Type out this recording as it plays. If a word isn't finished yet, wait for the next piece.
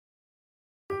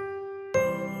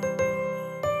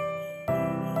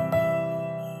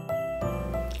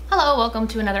Hello, welcome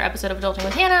to another episode of Adulting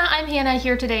with Hannah. I'm Hannah,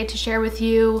 here today to share with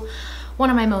you one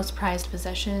of my most prized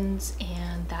possessions,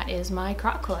 and that is my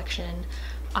Croc collection.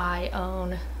 I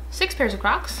own 6 pairs of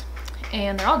Crocs,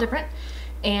 and they're all different,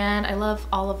 and I love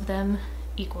all of them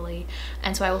equally.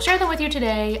 And so I will share them with you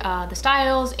today, the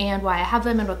styles and why I have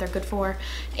them and what they're good for,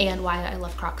 and why I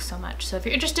love Crocs so much. So if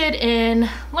you're interested in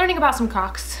learning about some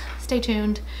Crocs, stay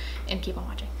tuned and keep on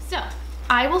watching. So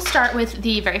I will start with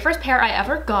the very first pair I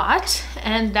ever got,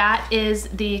 and that is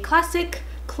the classic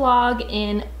clog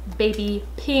in baby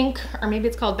pink, or maybe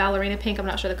it's called ballerina pink, I'm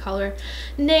not sure the color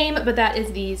name, but that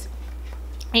is these.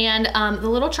 And the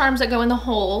little charms that go in the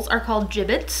holes are called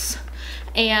gibbets.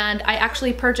 And I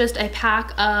actually purchased a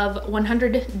pack of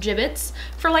 100 gibbets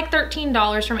for like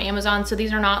 $13 from Amazon. So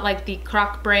these are not like the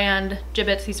Croc brand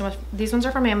gibbets. These ones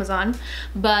are from Amazon,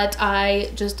 but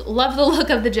I just love the look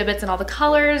of the gibbets and all the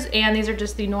colors. And these are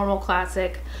just the normal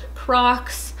classic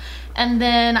Crocs. And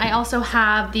then I also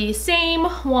have the same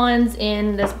ones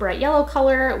in this bright yellow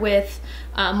color with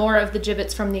more of the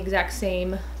gibbets from the exact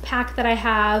same pack that I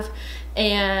have.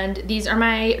 And these are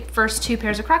my first 2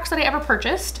 pairs of Crocs that I ever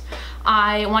purchased.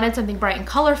 I wanted something bright and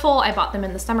colorful. I bought them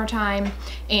in the summertime,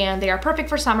 and they are perfect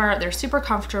for summer. They're super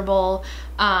comfortable.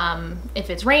 If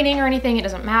it's raining or anything, it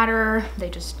doesn't matter. They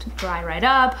just dry right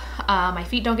up. My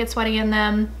feet don't get sweaty in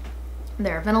them.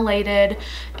 They're ventilated,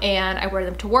 and I wear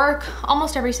them to work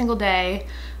almost every single day.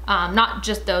 Not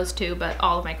just those 2, but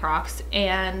all of my Crocs.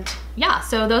 And yeah,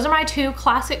 so those are my 2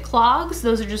 classic clogs.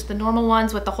 Those are just the normal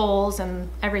ones with the holes and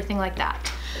everything like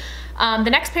that. The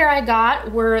next pair I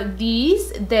got were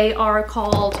these. They are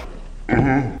called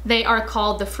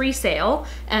the Free Sail,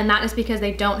 and that is because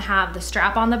they don't have the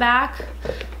strap on the back.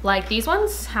 Like these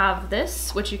ones have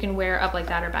this, which you can wear up like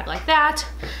that or back like that.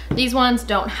 These ones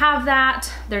don't have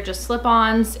that. They're just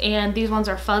slip-ons, and these ones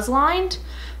are fuzz lined.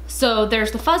 So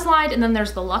there's the fuzz lined, and then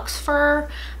there's the luxe fur.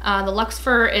 The luxe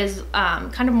fur is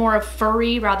kind of more of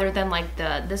furry rather than like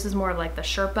this is more of like the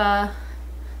Sherpa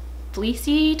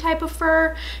fleecy type of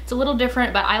fur. It's a little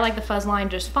different, but I like the fuzz line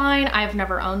just fine. I've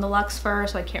never owned the luxe fur,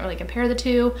 so I can't really compare the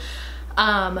 2.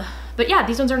 But yeah,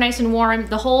 these ones are nice and warm.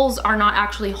 The holes are not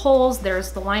actually holes.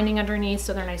 There's the lining underneath,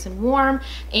 so they're nice and warm.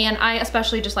 And I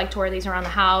especially just like to wear these around the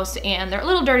house, and they're a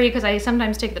little dirty because I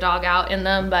sometimes take the dog out in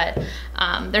them, but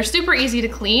they're super easy to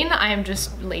clean. I am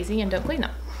just lazy and don't clean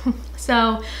them.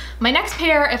 So my next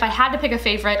pair, if I had to pick a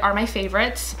favorite, are my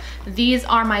favorites. These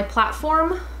are my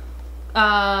platform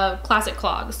classic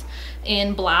clogs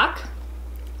in black,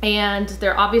 and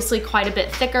they're obviously quite a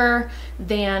bit thicker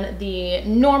than the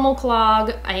normal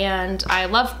clog, and I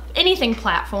love anything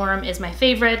platform is my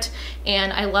favorite,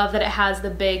 and I love that it has the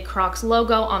big Crocs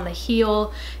logo on the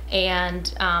heel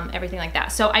and everything like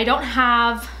that. So I don't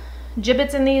have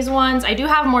gibbets in these ones. I do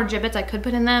have more gibbets I could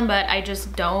put in them, but I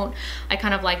just don't. I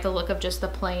kind of like the look of just the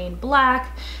plain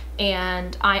black,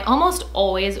 and I almost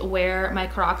always wear my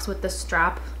Crocs with the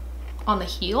strap on the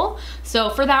heel. So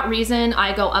for that reason,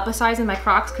 I go up a size in my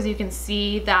Crocs, because you can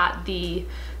see that the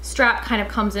strap kind of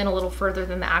comes in a little further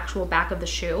than the actual back of the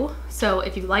shoe. So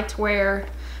if you like to wear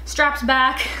straps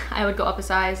back, I would go up a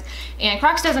size. And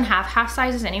Crocs doesn't have half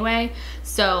sizes anyway,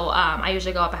 so I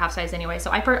usually go up a half size anyway. So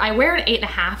I wear an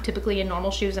 8.5 typically in normal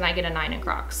shoes, and I get a 9 in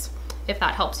Crocs, if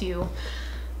that helps you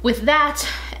with that.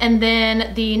 And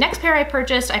then the next pair I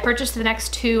purchased the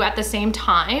next 2 at the same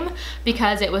time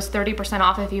because it was 30%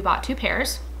 off if you bought 2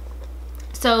 pairs.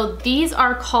 So these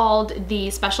are called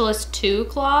the Specialist 2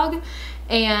 clog,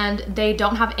 and they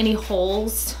don't have any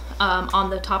holes on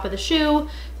the top of the shoe.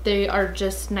 They are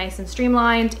just nice and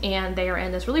streamlined, and they are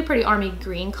in this really pretty army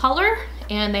green color,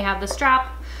 and they have the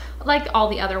strap like all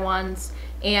the other ones.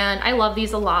 And I love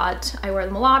these a lot. I wear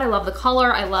them a lot. I love the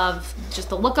color. I love just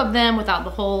the look of them without the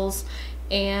holes.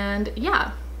 And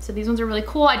yeah, so these ones are really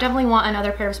cool. I definitely want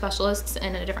another pair of Specialists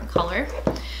in a different color.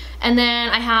 And then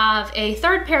I have a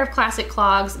 3rd pair of classic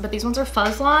clogs, but these ones are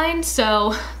fuzz lined.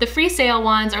 So the Free Sail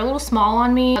ones are a little small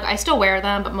on me. I still wear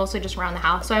them, but mostly just around the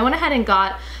house. So I went ahead and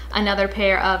got another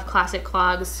pair of classic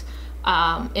clogs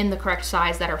in the correct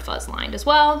size that are fuzz lined as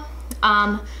well.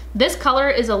 This color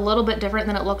is a little bit different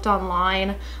than it looked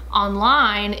online.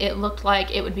 Online, it looked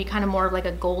like it would be kind of more of like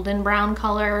a golden brown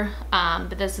color,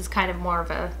 but this is kind of more of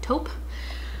a taupe.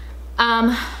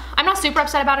 I'm not super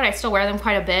upset about it. I still wear them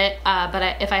quite a bit,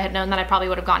 but if I had known that, I probably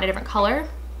would have gotten a different color.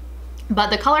 But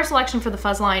the color selection for the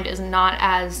fuzz lined is not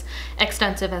as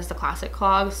extensive as the classic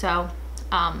clog, so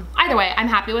either way, I'm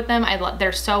happy with them.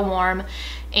 They're so warm,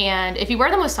 and if you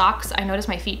wear them with socks, I notice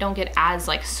my feet don't get as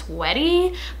like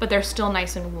sweaty, but they're still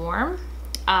nice and warm.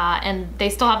 And they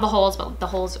still have the holes, but the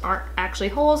holes aren't actually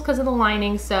holes because of the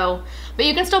lining. So, but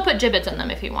you can still put gibbets in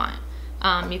them if you want.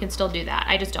 you can still do that.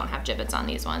 I just don't have gibbets on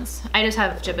these ones. I just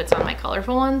have gibbets on my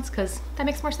colorful ones because that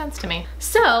makes more sense to me.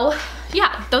 So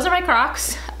yeah, those are my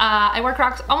Crocs. I wear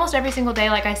Crocs almost every single day,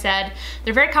 like I said.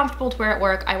 They're very comfortable to wear at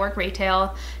work. I work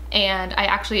retail, and I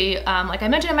actually, like I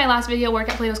mentioned in my last video, work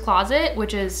at Plato's Closet,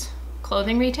 which is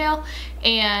clothing retail,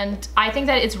 and I think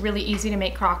that it's really easy to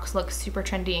make Crocs look super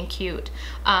trendy and cute.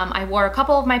 I wore a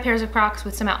couple of my pairs of Crocs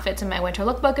with some outfits in my winter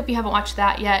lookbook if you haven't watched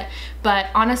that yet, but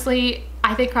honestly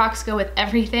I think Crocs go with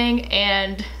everything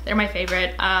and they're my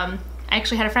favorite. I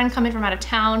actually had a friend come in from out of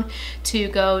town to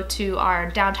go to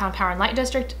our downtown Power and Light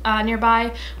district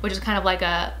nearby, which is kind of like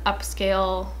a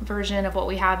upscale version of what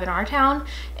we have in our town,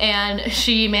 and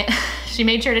she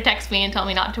made sure to text me and tell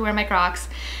me not to wear my Crocs.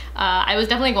 I was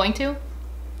definitely going to,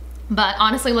 but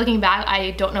honestly looking back,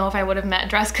 I don't know if I would have met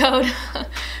dress code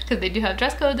because they do have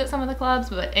dress codes at some of the clubs.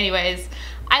 But anyways,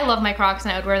 I love my Crocs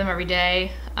and I would wear them every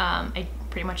day. I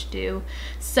pretty much do.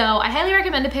 So I highly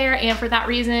recommend a pair, and for that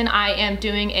reason I am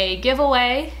doing a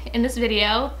giveaway in this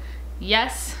video.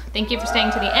 Yes, thank you for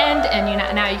staying to the end,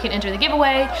 and now you can enter the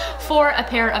giveaway for a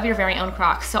pair of your very own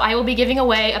Crocs. So I will be giving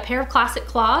away a pair of classic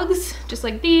clogs, just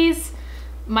like these,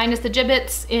 minus the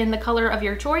gibbets, in the color of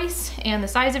your choice and the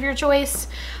size of your choice.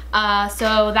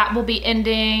 So that will be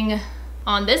ending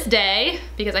on this day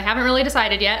because I haven't really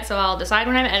decided yet, so I'll decide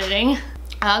when I'm editing.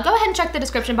 Go ahead and check the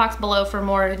description box below for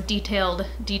more detailed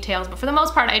details, but for the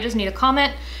most part I just need a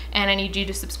comment and I need you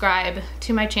to subscribe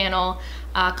to my channel.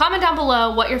 Comment down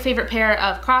below what your favorite pair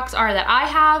of Crocs are that I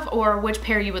have, or which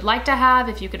pair you would like to have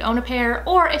if you could own a pair,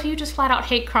 or if you just flat out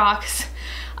hate Crocs,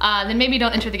 then maybe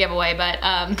don't enter the giveaway,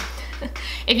 but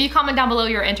if you comment down below,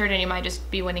 you're entered and you might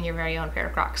just be winning your very own pair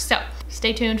of Crocs. So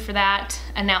stay tuned for that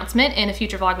announcement. In a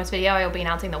future Vlogmas video, I will be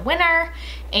announcing the winner,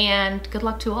 and good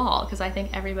luck to all, because I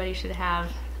think everybody should have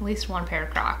at least one pair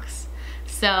of Crocs.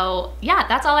 So yeah,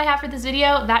 that's all I have for this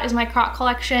video. That is my Croc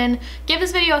collection. Give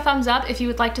this video a thumbs up if you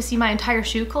would like to see my entire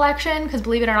shoe collection, because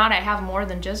believe it or not, I have more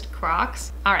than just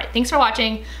Crocs. All right, thanks for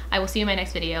watching. I will see you in my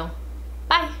next video.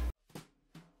 Bye.